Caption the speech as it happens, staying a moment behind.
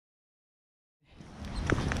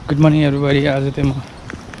Good morning everybody. आज चाहिँ म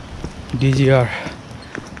DGR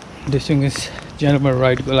Distinguished Gentleman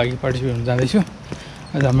Ride को लागि पार्टिसिपेट हुन जाँदैछु।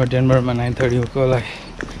 आज हाम्रो डेनभरमा 9:30 को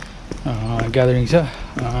लागि ग्यादरिङ छ।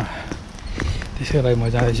 त्यसको लागि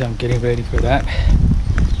म जाँदैछु। I'm getting ready for that.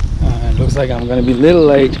 It looks like I'm gonna be a little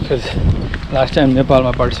late because last time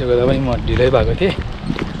नेपालमा पार्टिसिपेट गर्दा पनि म ढिलै भएको थिएँ।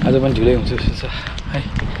 आज पनि ढिलै हुन्छ जस्तो छ है।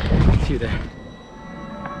 See you there.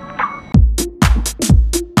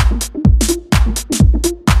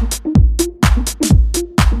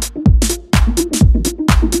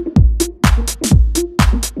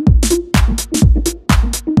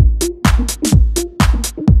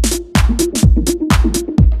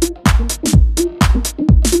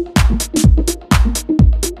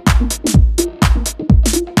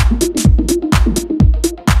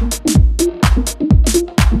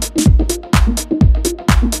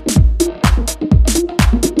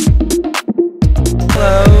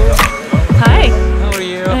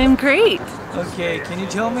 Okay, can you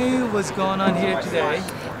tell me what's going on here today?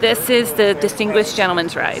 This is the Distinguished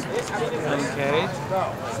Gentleman's Ride. Okay,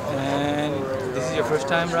 and this is your first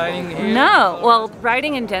time riding here? No, well,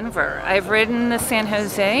 riding in Denver. I've ridden the San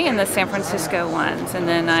Jose and the San Francisco ones, and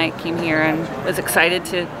then I came here and was excited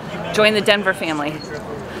to join the Denver family.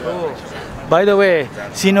 Cool. By the way,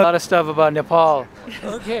 she knows a lot of stuff about Nepal.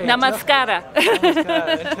 Okay. Namaskara.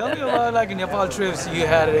 Namaskara. Tell me about like Nepal trips you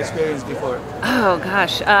had an experience before. Oh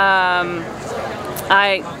gosh,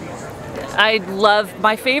 I love,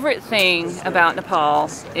 my favorite thing about Nepal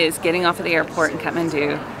is getting off of the airport in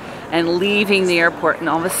Kathmandu and leaving the airport, and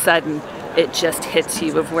all of a sudden it just hits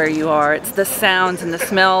you of where you are. It's the sounds and the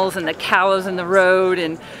smells and the cows in the road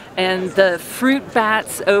and the fruit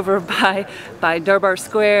bats over by Durbar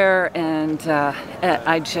Square, and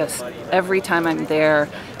I just, every time I'm there,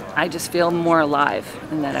 I just feel more alive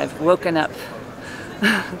and that I've woken up.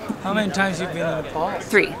 How many times have you been in Nepal?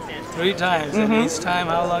 3. 3 times. And each time,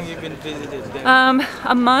 how long have you been visited there?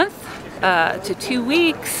 A month to 2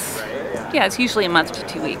 weeks. Yeah, it's usually a month to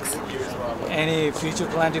 2 weeks. Any future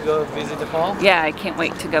plan to go visit Nepal? Yeah, I can't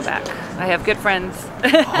wait to go back. I have good friends.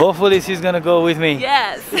 Hopefully she's gonna go with me.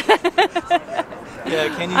 Yes. Yeah,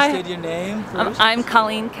 can you state your name first? I'm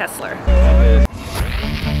Colleen Kessler.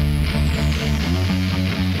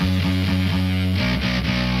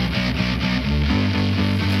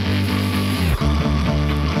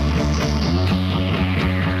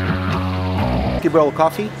 Dgr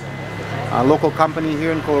Coffee, a local company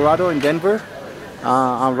here in Colorado, in Denver.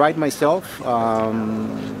 I ride myself,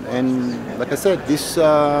 and like I said, this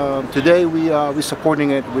today we're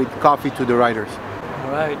supporting it with coffee to the riders.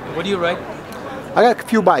 All right. What do you ride? I got a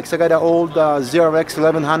few bikes. I got an old ZRX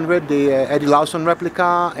 1100, the Eddie Lawson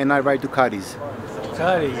replica, and I ride Ducatis.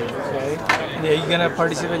 Ducati, okay. And are you gonna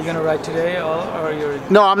participate? You gonna ride today, or you're?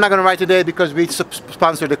 No, I'm not gonna ride today because we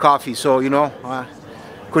sponsor the coffee. So you know,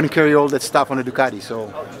 couldn't carry all that stuff on the Ducati.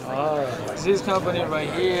 So. This company right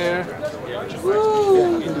here.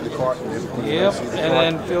 Woo. Into the cart. Yep, and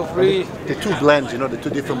then feel free. The 2 blends, you know, the 2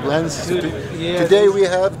 different blends. Yeah, today we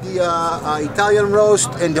have the Italian roast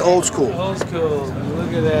and the old school. Old school.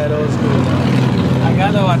 Look at that old school. I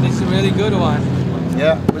got that one. This is a really good one.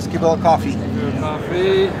 Yeah, Whiskey Bell Coffee. Good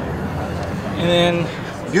coffee. And then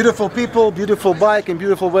beautiful people, beautiful bike, and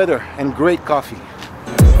beautiful weather, and great coffee.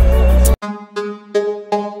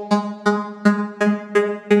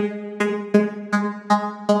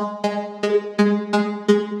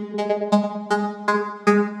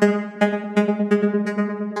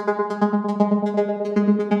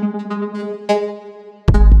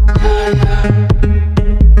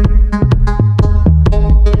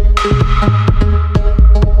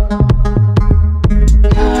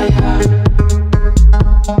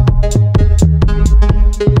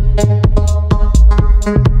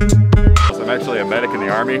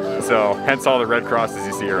 So, hence all the red crosses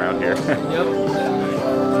you see around here. Yep.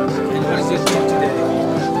 And what is your theme today?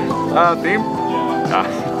 Theme?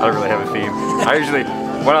 I don't really have a theme. I usually,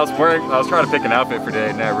 when I was trying to pick an outfit for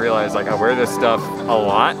today, and I realized like I wear this stuff a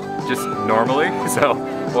lot, just normally. So,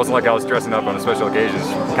 it wasn't like I was dressing up on a special occasion.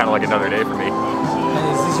 It's kind of like another day for me.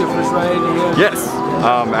 And is this your first ride here? Yes.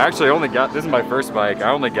 Actually, this is my first bike. I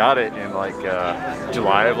only got it in like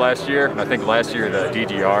July of last year, and I think last year the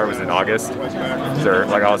DGR was in August, or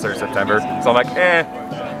like August or September. So I'm like,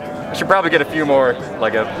 I should probably get a few more,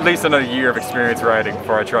 like at least another year of experience riding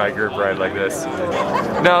before I try a group ride like this.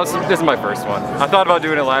 No, this is my first one. I thought about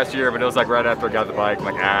doing it last year, but it was like right after I got the bike. I'm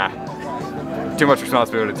like, too much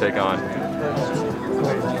responsibility to take on.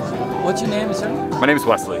 What's your name, sir? My name is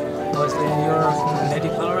Wesley. Wesley, and you're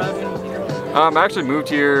native Colorado? I actually moved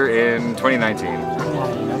here in 2019.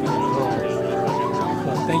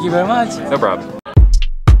 Thank you very much. No problem.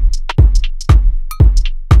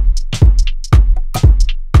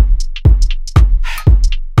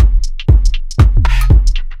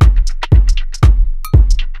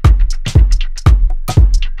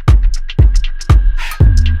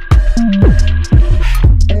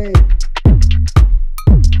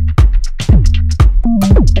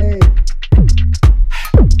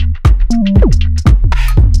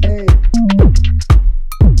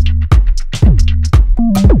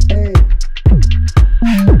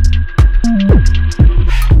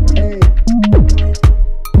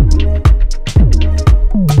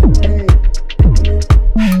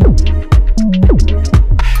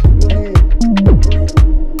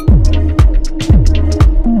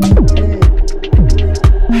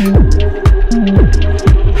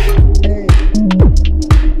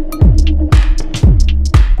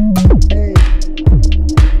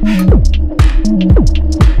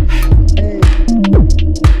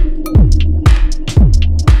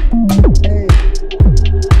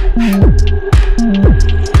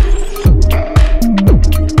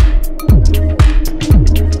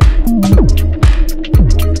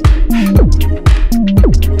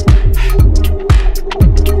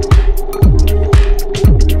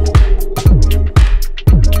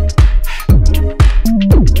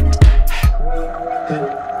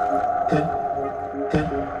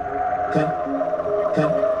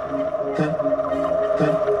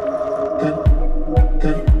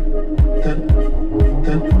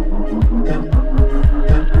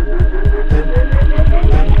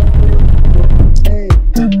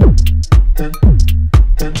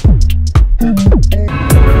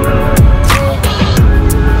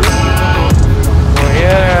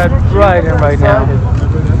 riding right now.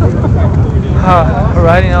 We're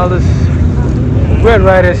riding all this great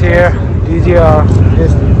riders here. Dgr,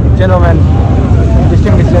 this gentleman,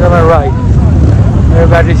 distinguished gentleman ride. मेरे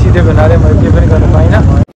battery सीधे बना रहे, मैं भी कर पाई ना.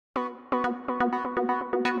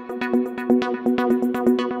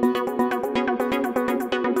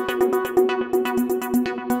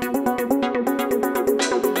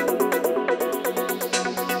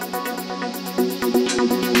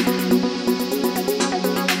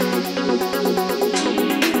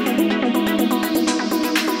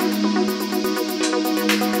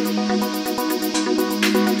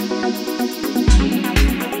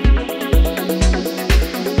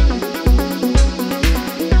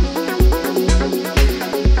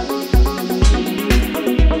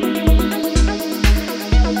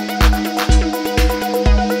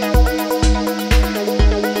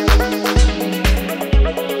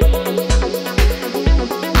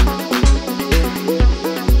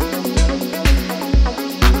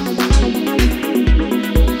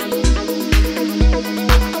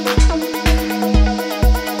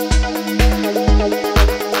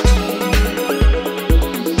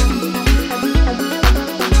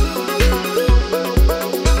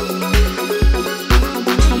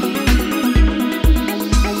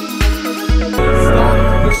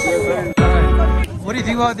 What do you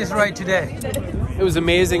think about this ride today? It was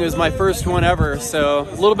amazing. It was my first one ever. So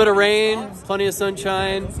a little bit of rain, plenty of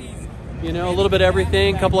sunshine, you know, a little bit of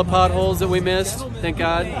everything, a couple of potholes that we missed, thank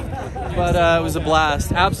God. But it was a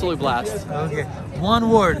blast, absolute blast. Okay, one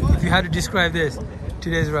word, if you had to describe this,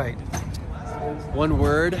 today's ride. One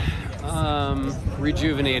word,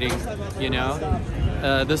 rejuvenating, you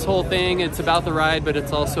know. This whole thing, it's about the ride, but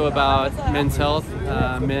it's also about men's health,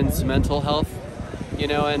 men's mental health, you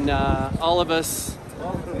know, and all of us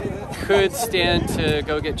could stand to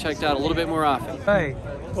go get checked out a little bit more often. Right.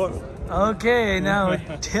 Okay, now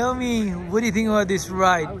tell me, what do you think about this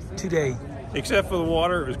ride today? Except for the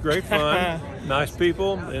water, it was great fun. Nice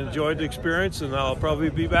people, enjoyed the experience, and I'll probably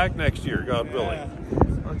be back next year, God willing.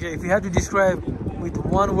 Okay, if you had to describe with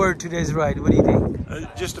one word today's ride, what do you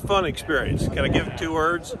think? Just a fun experience. Can I give it 2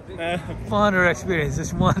 words? Fun or experience?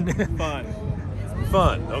 Just one. Fun.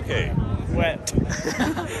 Fun, okay. Wet.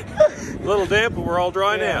 A little damp, but we're all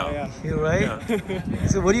dry now. Yeah. You're right? Yeah.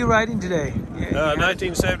 So what are you riding today?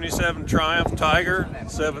 1977 Triumph Tiger,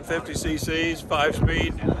 750 cc's,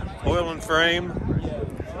 5-speed, oil and frame.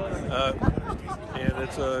 And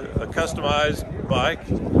it's a customized bike,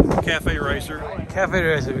 cafe racer. Cafe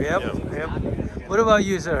racer, yep. Yep. What about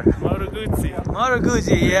you, sir? Moto Guzzi. Moto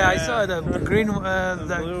Guzzi, yeah, I saw the green,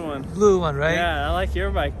 the blue one. Blue one, right? Yeah, I like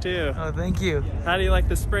your bike too. Oh, thank you. How do you like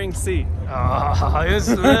the spring seat? Oh,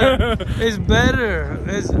 it's better.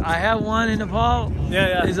 I have one in Nepal.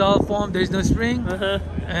 Yeah. It's all foam. There's no spring.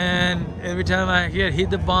 And every time I hit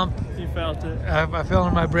the bump, You felt it. I fell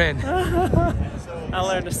on my brain. I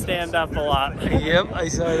learned to stand up a lot. Yep, I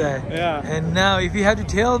saw that. Yeah. And now, if you had to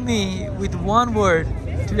tell me with one word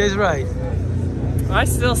today's ride, I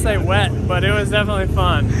still say wet, but it was definitely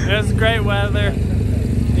fun. It was great weather.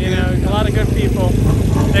 You know, a lot of good people.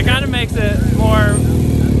 It kind of makes it more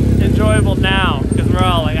enjoyable now because we're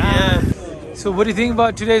all like, yeah. So what do you think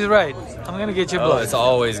about today's ride? I'm gonna get your blood. It's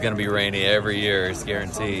always gonna be rainy every year. It's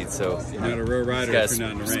guaranteed. So you're not a road rider if you're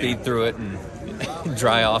not in the rain. Speed through it and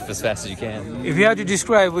dry off as fast as you can. If you had to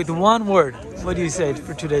describe with one word, what do you say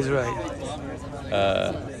for today's ride?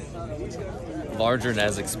 Larger than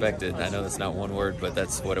as expected. I know that's not one word, but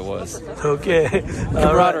that's what it was. Okay.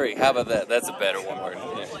 Camaraderie. How about that? That's a better one word.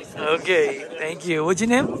 Yeah. Okay. Thank you. What's your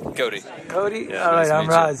name? Cody. Cody? Yeah, all right, nice I'm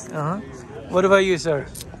Raz. What about you, sir?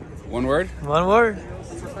 One word? One word?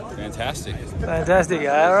 Fantastic. Fantastic.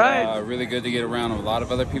 All right. Really good to get around with a lot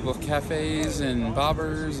of other people with cafes and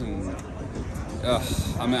bobbers, and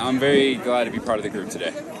I'm very glad to be part of the group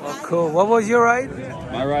today. Oh, cool. What was your ride?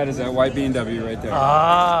 My ride is that white BMW right there.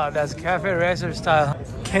 Ah, that's cafe racer style.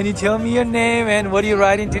 Can you tell me your name and what are you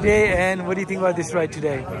riding today and what do you think about this ride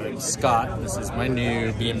today? Scott, this is my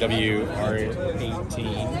new BMW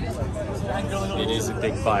R18. It is a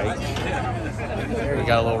big bike. We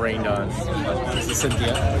got a little rained on. This is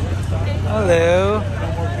Cynthia. Hello.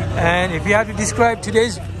 And if you had to describe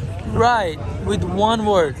today's ride with one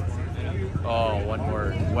word. Oh, one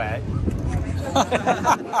word, wet.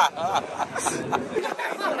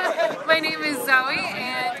 My name is Zoe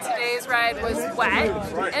and today's ride was wet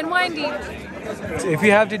and windy. So if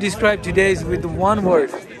you have to describe today's with one word.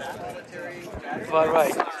 All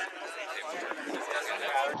right.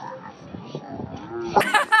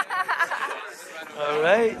 All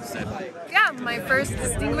right. Yeah, my first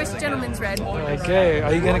distinguished gentleman's ride. Okay,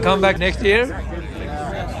 are you gonna come back next year?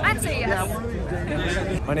 I'd say yes.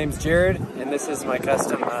 My name's Jared, and this is my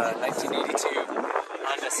custom 1982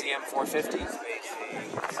 Honda CM450.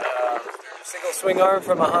 It's a single swing arm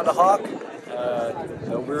from a Honda Hawk.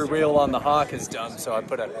 The rear wheel on the Hawk is dumb, so I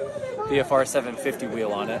put a BFR 750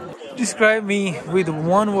 wheel on it. Describe me with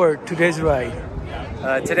one word today's ride.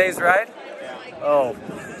 Today's ride? Oh,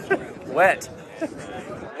 wet.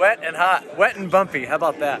 Wet and hot. Wet and bumpy. How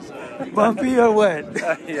about that? Bumpy or wet?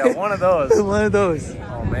 Yeah, one of those. One of those.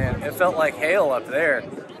 Oh man, it felt like hail up there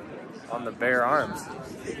on the bare arms.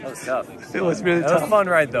 That was tough. It was really tough. It was a fun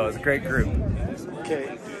ride though. It was a great group.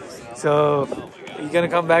 Okay. So, are you gonna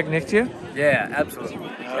come back next year? Yeah, absolutely.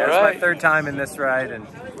 Yeah, it's right. my third time in this ride, and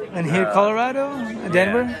here, Colorado,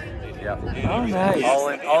 Denver. Yeah. Oh, nice.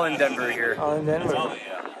 All in Denver here. All in Denver.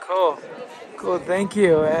 Cool. Cool. Thank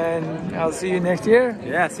you, and I'll see you next year.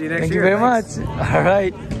 Yeah, see you next Thank year. you very much. All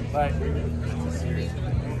right. Bye.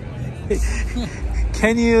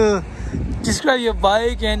 Can you describe your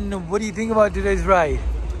bike and what do you think about today's ride?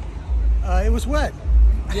 It was wet.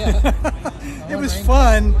 Yeah. It was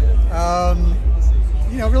fun.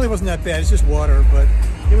 You know, it really wasn't that bad. It's just water, but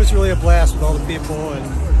it was really a blast with all the people, and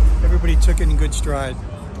everybody took it in good stride.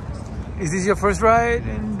 Is this your first ride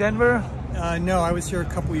in Denver? No, I was here a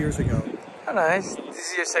couple years ago. Oh, nice.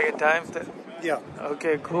 This is your second time? Yeah.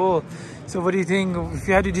 Okay, cool. So what do you think, if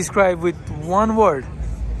you had to describe with one word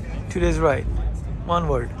today's ride? One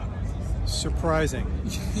word. Surprising.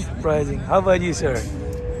 Surprising. How about you, sir?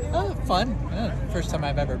 Fun. First time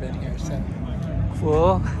I've ever been here, so.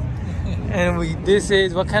 Cool. And this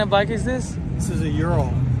is, what kind of bike is this? This is a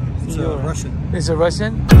Ural. It's a Russian. It's a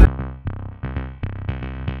Russian?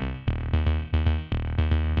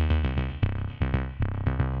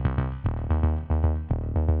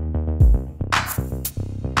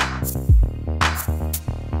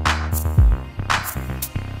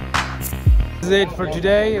 This is it for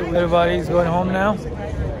today. Everybody's going home now.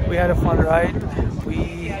 We had a fun ride.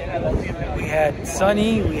 We had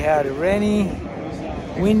sunny, we had rainy,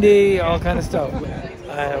 windy, all kind of stuff.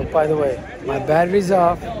 By the way, my battery's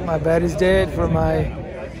off. My battery's dead for my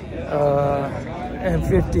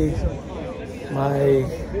M50. My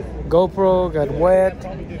GoPro got wet.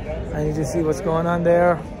 I need to see what's going on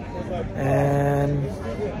there. And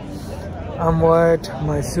I'm wet.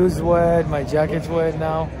 My suit's wet. My jacket's wet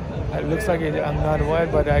now. It looks like I'm not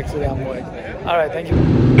wet, but actually I'm wet. All right, thank you.